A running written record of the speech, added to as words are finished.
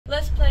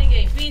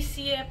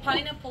see a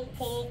pineapple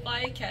followed by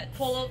a cat,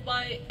 followed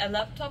by a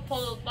laptop,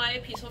 followed by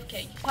a piece of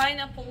cake.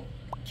 Pineapple,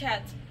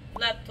 cat,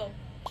 laptop,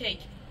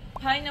 cake.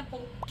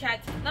 Pineapple,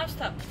 cat. Now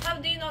stop. How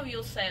do you know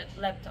you'll say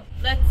laptop?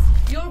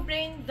 Your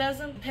brain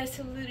doesn't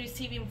passively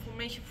receive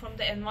information from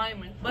the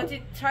environment, but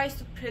it tries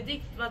to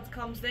predict what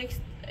comes next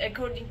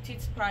according to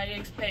its prior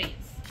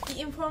experience. The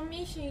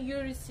information you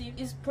receive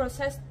is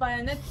processed by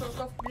a network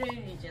of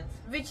brain regions,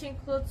 which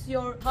includes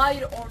your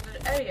higher order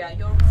area,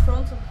 your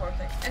frontal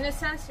cortex, and a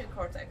sensory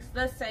cortex,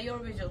 let's say your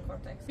visual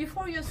cortex.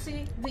 Before you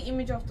see the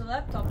image of the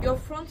laptop, your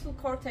frontal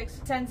cortex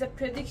sends a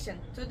prediction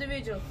to the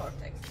visual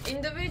cortex.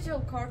 In the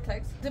visual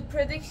cortex, the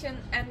prediction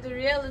and the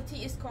reality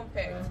is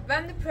compared.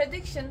 When the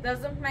prediction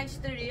doesn't match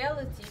the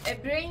reality, a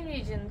brain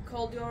region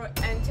called your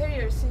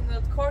anterior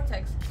cingulate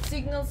cortex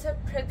signals a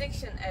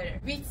prediction error,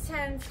 which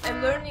sends a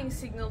learning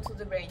signal to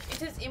the brain.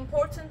 It is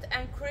important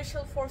and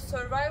crucial for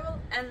survival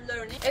and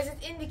learning, as it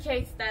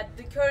indicates that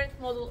the current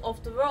model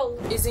of the world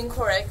is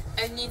incorrect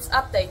and needs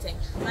updating,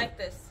 like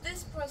this.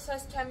 This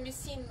process can be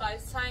seen by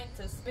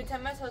scientists with a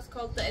method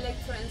called the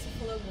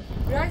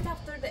electroencephalography. Right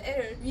after the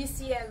error, we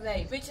see a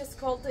wave, which is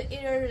called the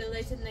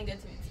error-related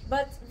negativity.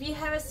 But we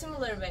have a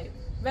similar wave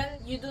when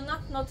you do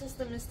not notice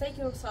the mistake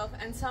yourself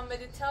and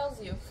somebody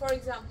tells you, for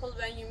example,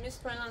 when you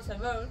mispronounce a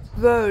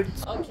word.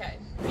 Okay,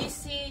 we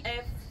see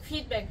a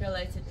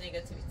feedback-related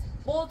negativity.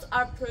 Both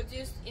are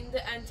produced in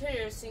the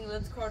anterior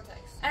cingulate cortex.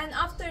 And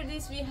after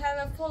this we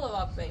have a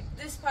follow-up wave.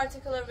 This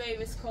particular wave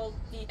is called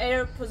the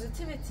error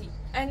positivity,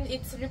 and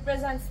it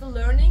represents the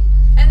learning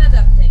and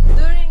adapting.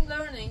 During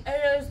learning,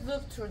 errors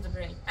loop through the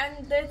brain,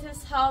 and that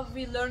is how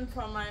we learn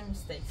from our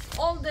mistakes.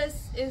 All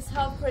this is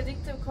how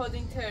predictive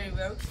coding theory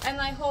works,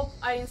 and I hope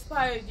I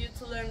inspired you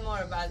to learn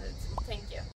more about it. Thank you.